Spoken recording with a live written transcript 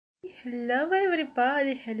Hello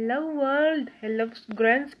everybody, hello world, hello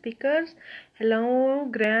grand speakers, hello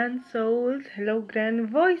grand souls, hello grand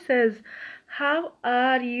voices. How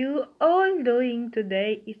are you all doing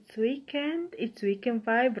today? It's weekend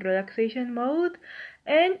vibe, relaxation mode,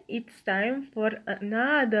 and it's time for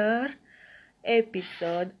another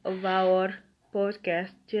episode of our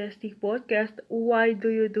podcast, GST podcast. Why do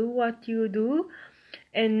you do what you do?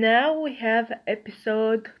 And now we have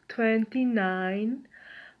episode 29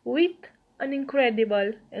 with an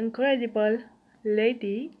incredible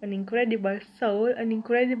lady, an incredible soul, an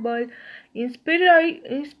incredible inspirator,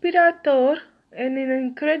 and an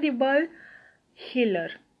incredible healer.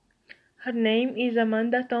 Her name is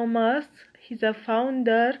Amanda Thomas. She's a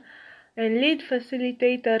founder and lead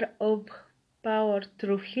facilitator of Power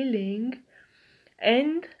Through Healing,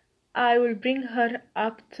 and I will bring her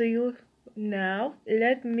up to you now.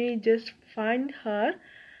 Let me just find her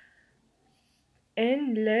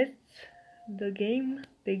and let's the game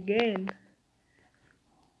begin.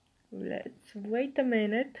 Let's wait a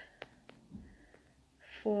minute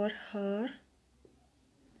for her.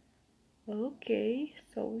 Okay,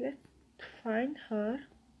 so let's find her.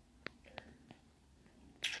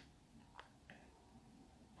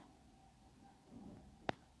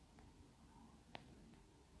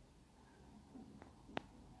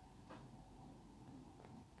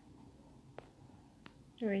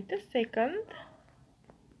 Wait a second.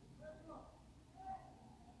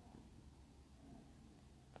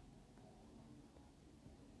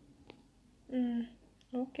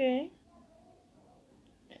 Okay.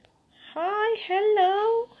 Hi,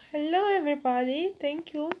 hello everybody.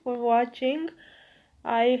 Thank you for watching.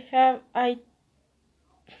 I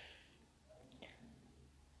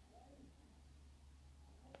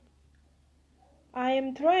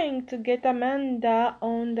am trying to get Amanda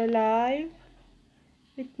on the live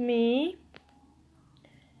with me,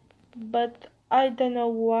 but I don't know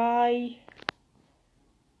why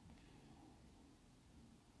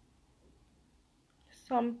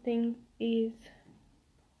something is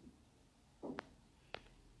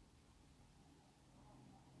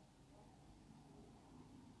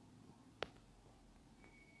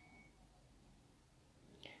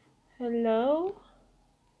hello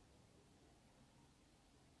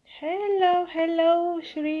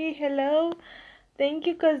Shri, hello. Thank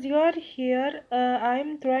you because you are here.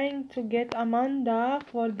 I'm trying to get Amanda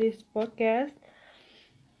for this podcast.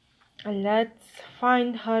 Let's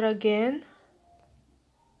find her again.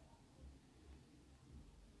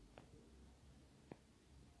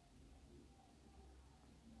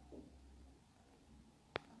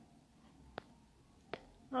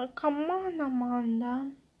 Come on, Amanda.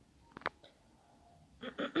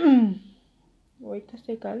 Wait a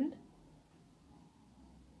second.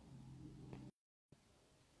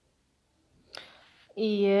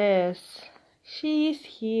 Yes, she is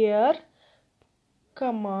here.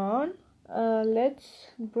 Come on. Let's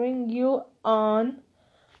bring you on.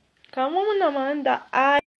 Come on, Amanda.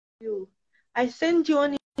 I sent you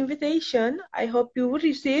an invitation. I hope you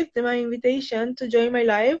received my invitation to join my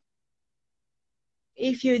live.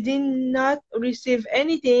 If you did not receive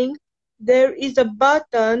anything, there is a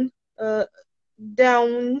button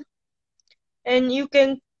down, and you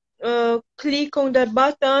can click on that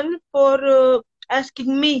button for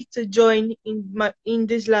asking me to join in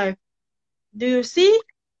this live. Do you see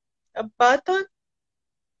a button?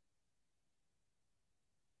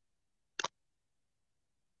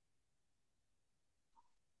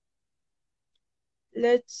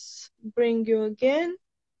 Let's bring you again.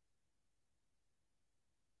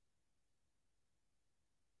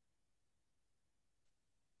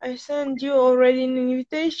 I sent you already an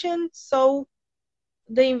invitation, so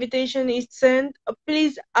the invitation is sent.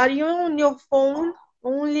 Please, are you on your phone?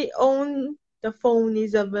 Only on the phone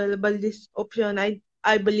is available this option,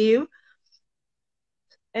 I believe.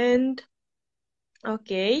 And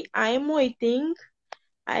okay, I am waiting.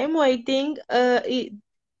 It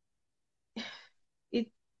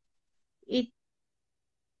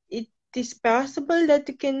is possible that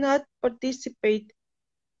you cannot participate.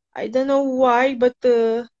 I don't know why, but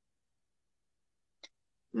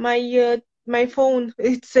my phone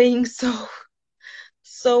is saying so.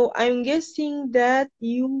 So I'm guessing that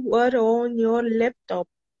you were on your laptop.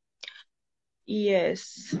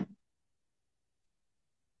 Yes.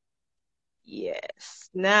 Yes.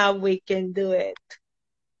 Now we can do it.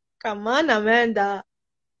 Come on, Amanda.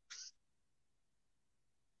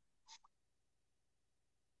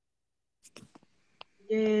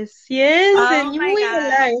 Yes, and you were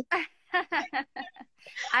alive.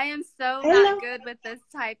 I am so not good with this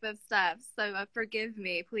type of stuff, so forgive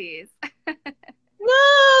me, please.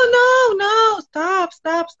 No.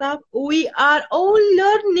 Stop. We are all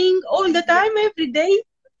learning all the Yeah. time, every day.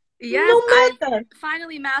 Yes, No I've matter.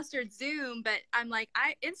 finally mastered Zoom, but I'm like,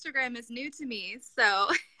 I Instagram is new to me, so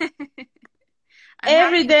I'm Every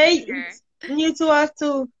happy to be day here. it's new to us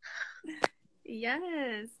too.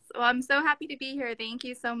 Yes. Well, I'm so happy to be here. Thank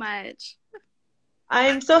you so much.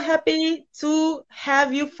 I'm so happy to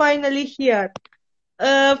have you finally here.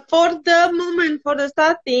 For the moment, for the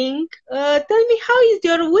starting, tell me how is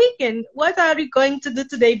your weekend? What are you going to do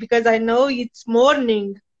today? Because I know it's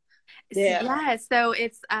morning there. Yeah, so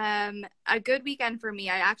it's a good weekend for me.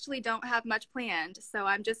 I actually don't have much planned, so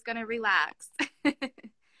I'm just gonna relax.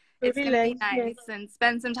 It's gonna be Relax, yes. nice and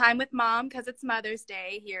spend some time with mom because it's Mother's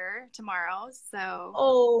Day here tomorrow. So,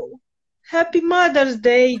 Oh, happy Mother's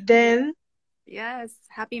Day yeah. then. Yes,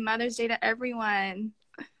 happy Mother's Day to everyone.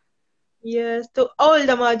 Yes, to all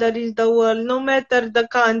the mothers in the world, no matter the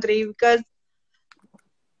country, because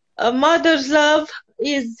a mother's love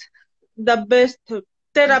is the best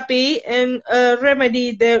therapy and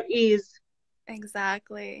remedy there is.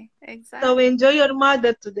 Exactly. So Exactly. enjoy your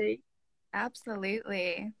mother today.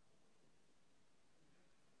 Absolutely.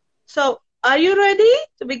 So, are you ready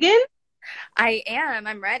to begin? I am.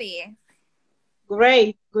 I'm ready.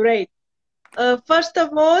 Great. First of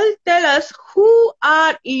all, tell us who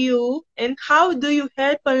are you and how do you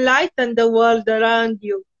help enlighten the world around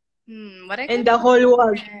you What a and good the whole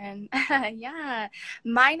world? question. Yeah.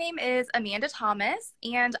 My name is Amanda Thomas,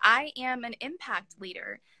 and I am an impact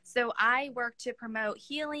leader. So I work to promote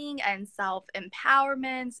healing and self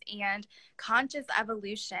empowerment and conscious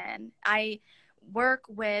evolution. I work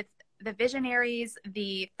with the visionaries,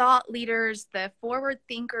 the thought leaders, the forward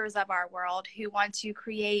thinkers of our world who want to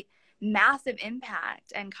create massive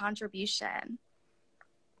impact and contribution.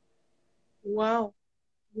 Wow.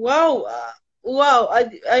 Wow. Wow.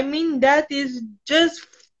 I mean, that is just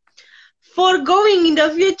for going in the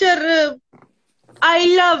future.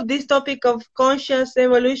 I love this topic of conscious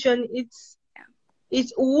evolution.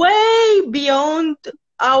 It's way beyond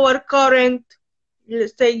our current,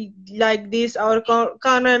 let's say like this, our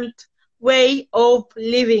current way of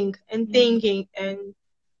living and Yeah. thinking and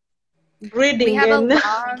We breathing have a and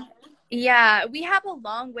long, yeah, we have a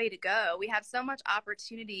long way to go. We have so much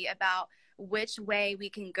opportunity about which way we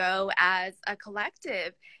can go as a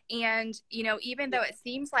collective. And, even though it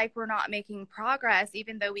seems like we're not making progress,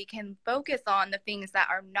 even though we can focus on the things that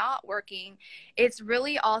are not working, it's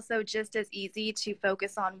really also just as easy to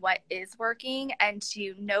focus on what is working and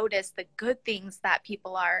to notice the good things that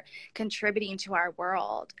people are contributing to our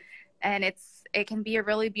world. And it can be a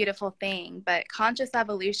really beautiful thing, but conscious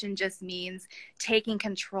evolution just means taking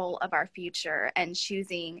control of our future and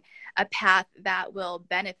choosing a path that will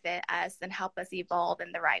benefit us and help us evolve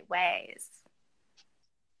in the right ways.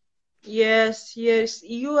 yes,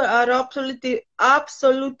 you are absolutely,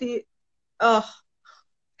 uh,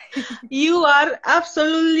 you are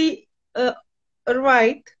absolutely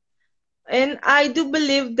right. And I do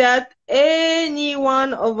believe that any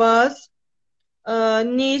one of us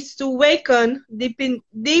needs to awaken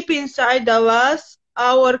deep inside of us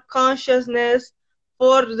our consciousness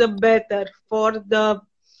for the better, for the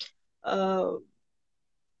uh,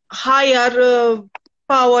 higher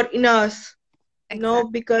power in us,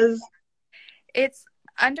 Exactly. because It's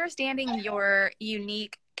understanding your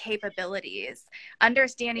unique capabilities,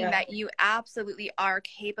 understanding yeah, that you absolutely are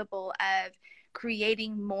capable of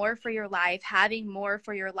creating more for your life, having more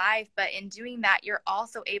for your life, but in doing that, you're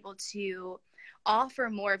also able to offer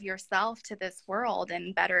more of yourself to this world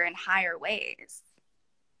in better and higher ways.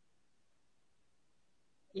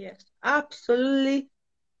 yes, absolutely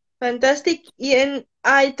fantastic. And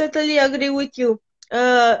I totally agree with you.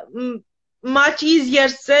 Much easier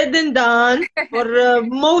said than done for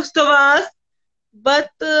most of us. But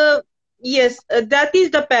yes, that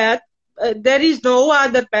is the path. There is no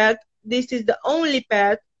other path. This is the only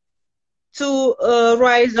path to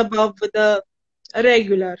rise above the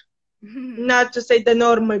regular, not to say the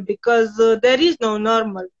normal, because there is no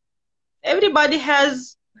normal. Everybody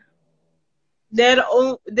has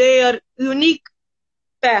their unique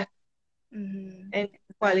path Mm-hmm. and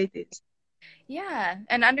Exactly. qualities. Yeah.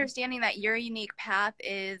 And understanding that your unique path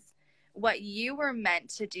is what you were meant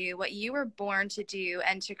to do, what you were born to do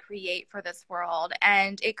and to create for this world.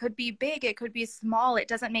 And it could be big, it could be small. It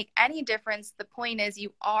doesn't make any difference. The point is,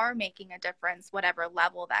 you are making a difference, whatever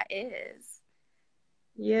level that is.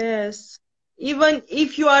 Yes, even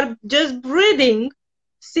if you are just breathing,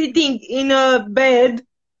 sitting in a bed,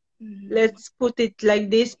 Mm-hmm. let's put it like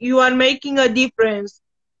this, you are making a difference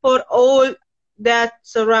for all that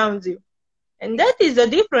surrounds you. And that is the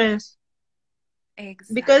difference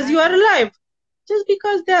because you are Exactly. alive. just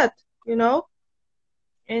because that, you know?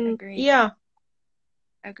 And Agreed. yeah.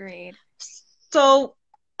 Agreed. So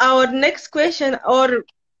our next question or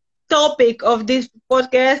topic of this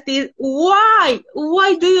podcast is why?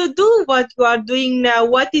 Why do you do what you are doing now?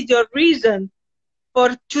 What is your reason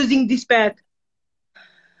for choosing this path?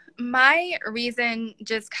 My reason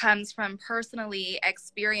just comes from personally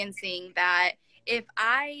experiencing that if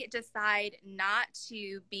I decide not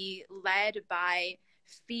to be led by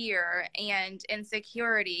fear and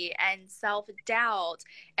insecurity and self-doubt,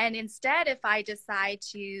 and instead if I decide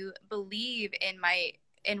to believe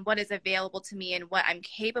in what is available to me and what I'm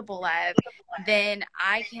capable of, then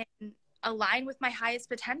I can align with my highest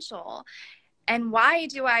potential. And why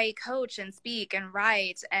do I coach and speak and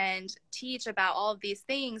write and teach about all of these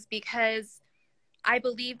things? Because I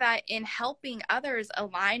believe that in helping others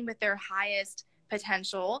align with their highest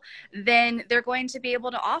potential, then they're going to be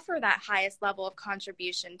able to offer that highest level of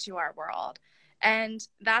contribution to our world. And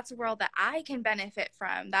that's a world that I can benefit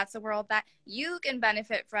from. That's a world that you can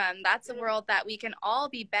benefit from. That's a world that we can all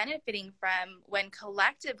be benefiting from when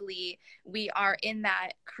collectively we are in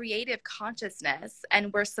that creative consciousness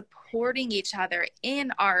and we're supporting each other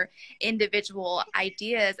in our individual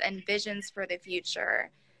ideas and visions for the future.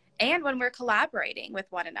 And when we're collaborating with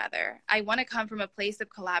one another, I want to come from a place of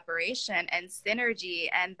collaboration and synergy.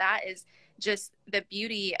 And that is just the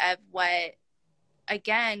beauty of what,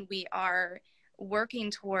 again, we are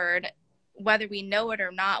working toward. Whether we know it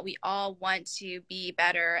or not, we all want to be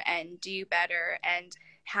better and do better and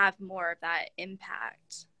have more of that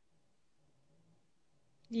impact.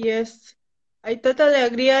 Yes, I totally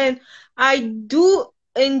agree, and I do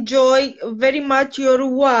enjoy very much your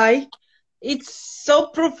why. It's so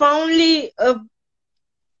profoundly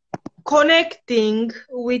connecting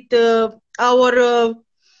with our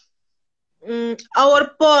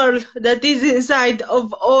pearl that is inside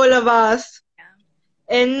of all of us.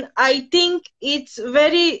 Yeah. And I think it's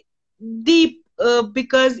very deep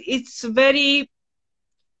because it's very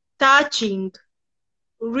touching,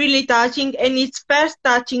 really touching, and it's first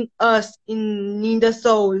touching us in the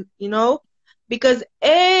soul, you know, because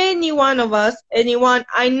any one of us, anyone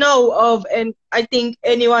I know of, and I think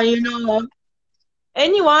anyone you know of,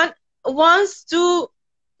 anyone wants to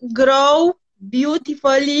grow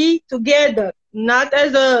beautifully together, not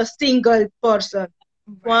as a single person.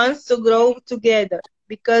 Right. Wants to grow together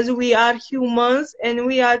because we are humans and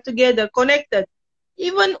we are together, connected.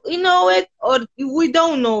 Even we know it or we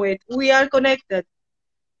don't know it, we are connected.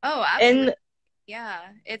 Oh, absolutely. And Yeah.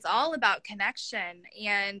 It's all about connection.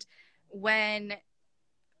 And when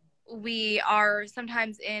we are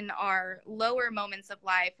sometimes in our lower moments of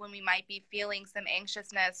life, when we might be feeling some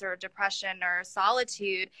anxiousness or depression or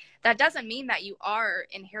solitude, that doesn't mean that you are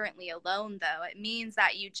inherently alone, though. It means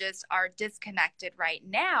that you just are disconnected right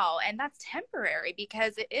now. And that's temporary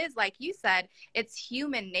because it is, like you said, it's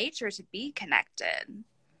human nature to be connected.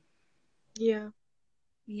 yeah,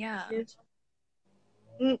 Yeah. yes.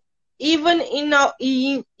 Even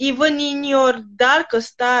in your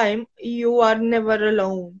darkest time, you are never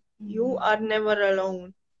alone. You are never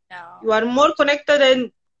alone. No. You are more connected,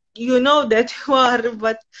 and you know that you are.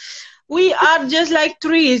 But we are just like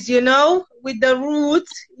trees, you know, with the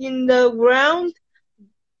roots in the ground.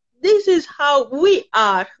 This is how we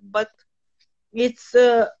are, but it's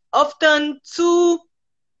often too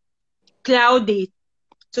cloudy,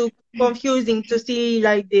 too confusing to see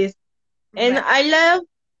like this. And Right. I love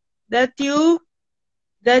that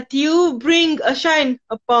you bring a shine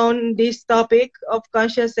upon this topic of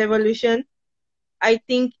conscious evolution. I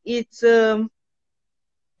think Yeah.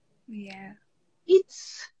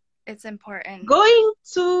 it's It's important. going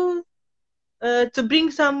to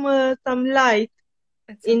bring some light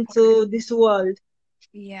It's important. into this world.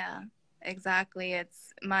 Yeah, exactly.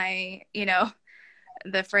 It's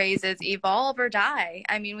the phrase is evolve or die.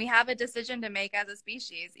 I mean, we have a decision to make as a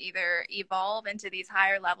species, either evolve into these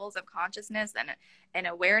higher levels of consciousness and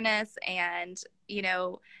awareness and,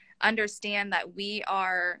 understand that we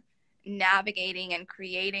are navigating and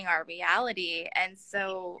creating our reality. And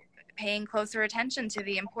so paying closer attention to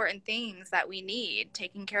the important things that we need,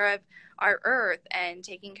 taking care of our earth and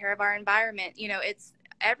taking care of our environment. It's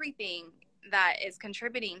everything that is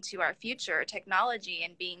contributing to our future. Technology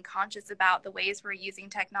and being conscious about the ways we're using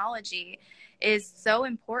technology is so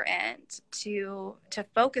important to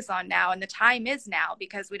focus on now, and the time is now,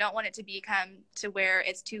 because we don't want it to become to where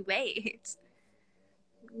it's too late.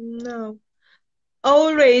 No,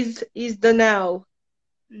 always is the now.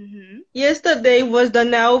 Mm-hmm. Yesterday was the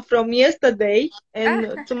now from yesterday,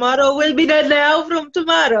 and tomorrow will be the now from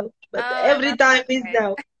tomorrow. But Oh, I every love time that is phrase.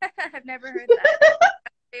 now. I've never heard that.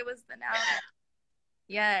 It was the now.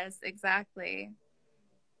 Yes, exactly.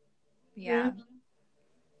 Yeah.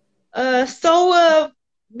 So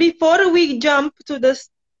before we jump to the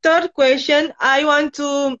third question, I want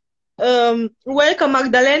to welcome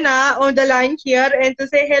Magdalena on the line here and to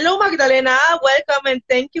say hello, Magdalena. Welcome and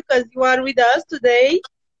thank you because you are with us today.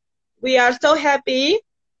 We are so happy.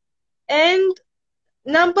 And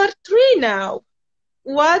number 3 now.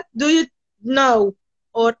 What do you know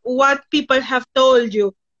or what people have told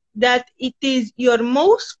you that it is your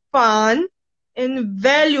most fun and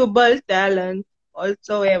valuable talent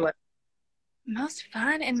also ever? Most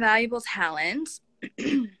fun and valuable talent.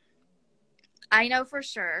 I know for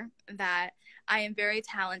sure that I am very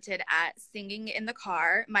talented at singing in the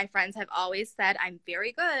car. My friends have always said I'm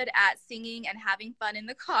very good at singing and having fun in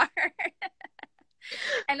the car.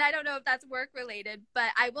 And I don't know if that's work related,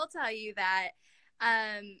 but I will tell you that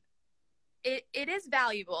um, it is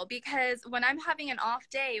valuable because when I'm having an off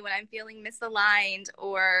day, when I'm feeling misaligned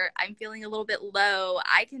or I'm feeling a little bit low,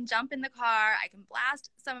 I can jump in the car, I can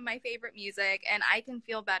blast some of my favorite music, and I can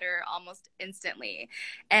feel better almost instantly.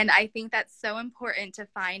 And I think that's so important to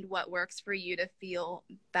find what works for you to feel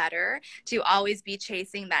better, to always be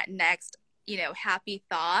chasing that next, happy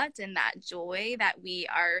thought and that joy that we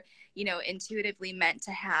are, intuitively meant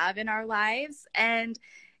to have in our lives. And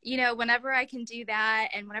whenever I can do that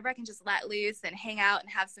and whenever I can just let loose and hang out and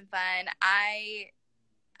have some fun, I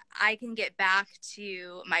can get back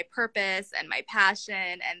to my purpose and my passion,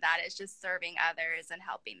 and that is just serving others and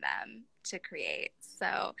helping them to create.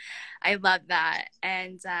 So I love that.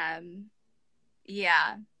 And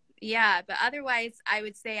yeah, but otherwise I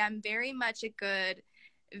would say I'm very much a good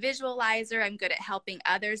visualizer. I'm good at helping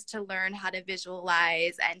others to learn how to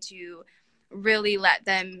visualize and to really let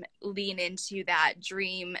them lean into that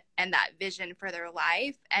dream and that vision for their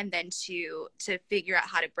life, and then to figure out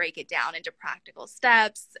how to break it down into practical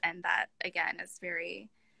steps. And that again is very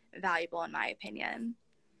valuable in my opinion.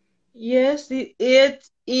 Yes, it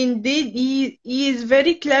indeed is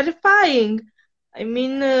very clarifying. I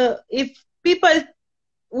mean, if people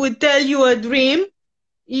would tell you a dream,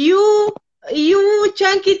 you you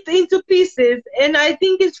chunk it into pieces, and I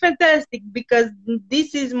think it's fantastic because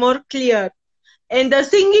this is more clear. And the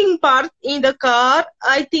singing part in the car,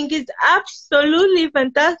 I think is absolutely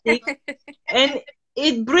fantastic, and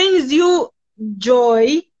it brings you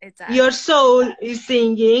joy. It does. Your soul is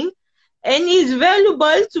singing, and is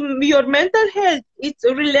valuable to your mental health. It's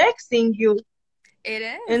relaxing you, It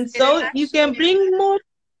is. and It so is you can actually. bring more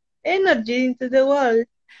energy into the world.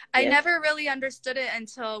 I Yes. never really understood it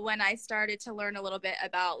until when I started to learn a little bit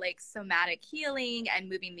about like somatic healing and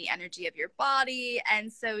moving the energy of your body.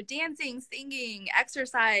 And so dancing, singing,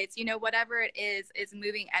 exercise, whatever it is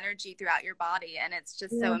moving energy throughout your body. And it's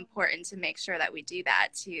just so Yeah. important to make sure that we do that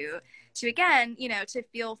to again, to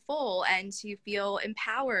feel full and to feel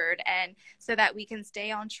empowered, and so that we can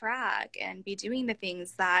stay on track and be doing the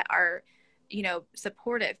things that are,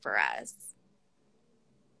 supportive for us.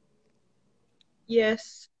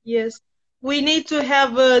 Yes, yes. We need to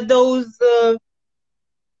have those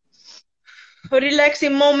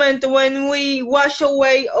relaxing moments when we wash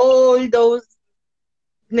away all those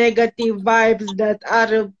negative vibes that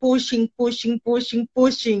are pushing.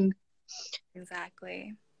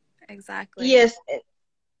 Exactly. Yes,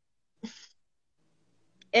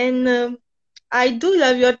 and I do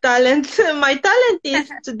love your talent. My talent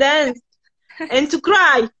is to dance and to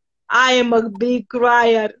cry. I am a big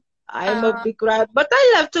crier. But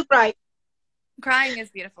I love to cry. Crying is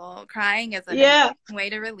beautiful. Crying is an Yeah. amazing way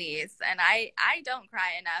to release. And I don't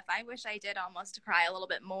cry enough. I wish I did almost cry a little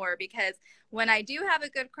bit more, because when I do have a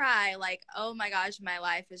good cry, like, oh my gosh, my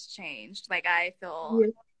life has changed. Like I feel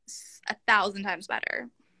Yes. 1,000 times better.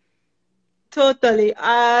 Totally.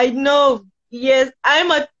 I know. Yes,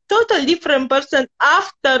 I'm a total different person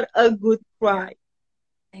after a good cry.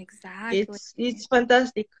 Exactly. It's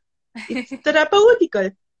fantastic. It's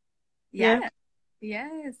therapeutical. Yeah.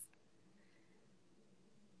 Yes.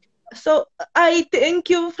 So I thank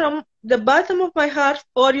you from the bottom of my heart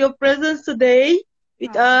for your presence today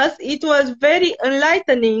with us. It was very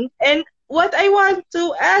enlightening. And what I want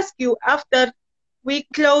to ask you after we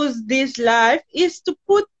close this live is to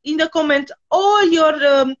put in the comments all your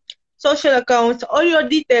social accounts, all your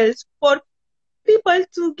details for people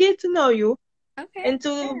to get to know you and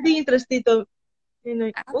to be interested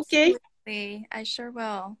in okay. Absolutely. I sure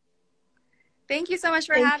will. Thank you so much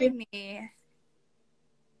for Thank you. having me.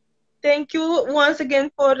 Thank you once again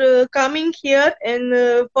for coming here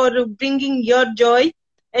and for bringing your joy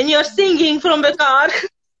and your singing from the car.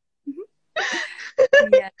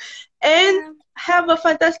 Yeah. And have a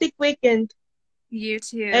fantastic weekend. You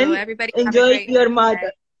too. And Everybody have a enjoy great your weekend.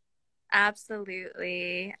 mother.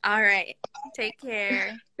 Absolutely. All right. Take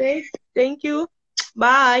care. Thank you.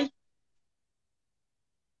 Bye.